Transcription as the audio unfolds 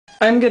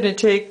I'm going to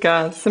take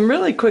some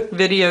really quick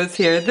videos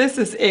here. This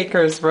is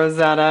Acres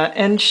Rosetta,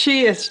 and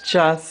she is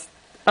just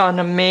an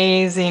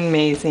amazing,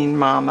 amazing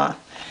mama.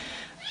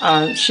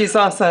 She's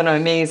also an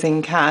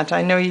amazing cat.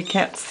 I know you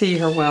can't see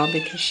her well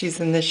because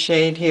she's in the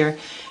shade here.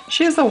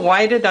 She has a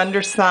whited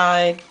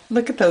underside.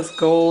 Look at those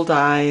gold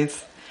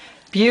eyes.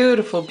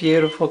 Beautiful,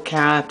 beautiful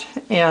cat.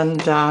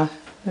 And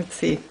let's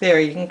see, there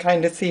you can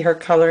kind of see her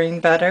coloring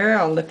better.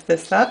 I'll lift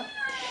this up.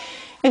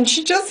 And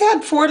she just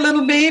had 4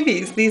 little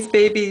babies. These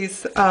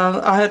babies,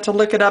 I had to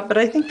look it up, but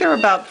I think they're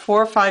about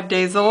 4 or 5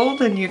 days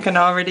old, and you can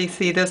already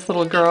see this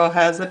little girl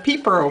has a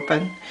peeper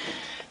open.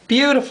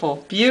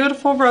 Beautiful,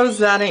 beautiful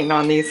rosetting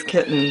on these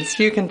kittens.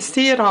 You can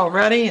see it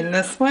already in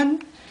this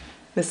one,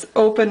 this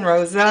open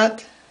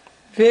rosette.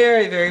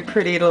 Very, very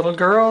pretty little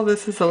girl.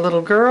 This is a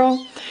little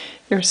girl.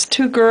 There's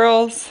 2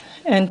 girls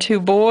and 2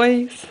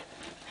 boys.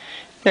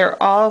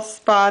 They're all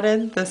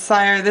spotted. The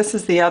sire, this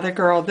is the other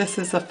girl. This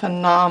is a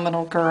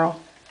phenomenal girl.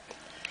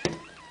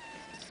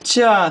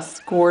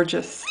 Just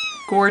gorgeous,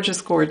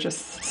 gorgeous, gorgeous.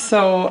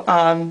 So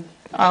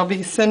I'll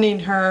be sending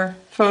her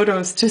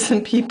photos to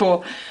some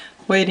people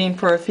waiting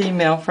for a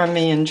female from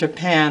me in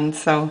Japan.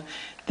 So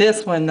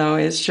this one, though,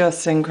 is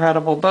just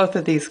incredible. Both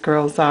of these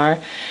girls are.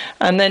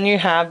 And then you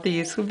have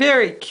these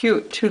very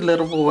cute 2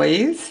 little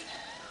boys.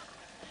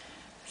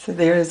 So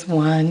there's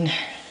one.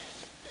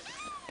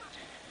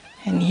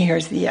 And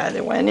here's the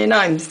other one. And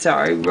I'm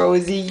sorry,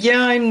 Rosie.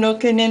 Yeah, I'm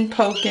looking and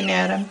poking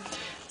at him.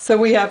 So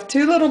we have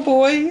 2 little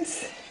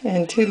boys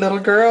and 2 little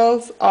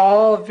girls,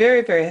 all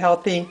very, very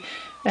healthy.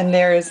 And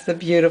there is the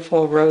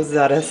beautiful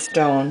Rosetta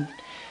Stone.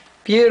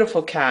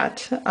 Beautiful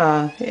cat.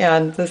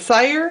 And the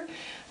sire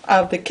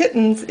of the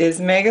kittens is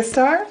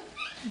Megastar.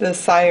 The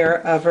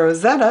sire of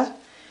Rosetta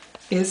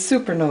is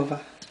Supernova.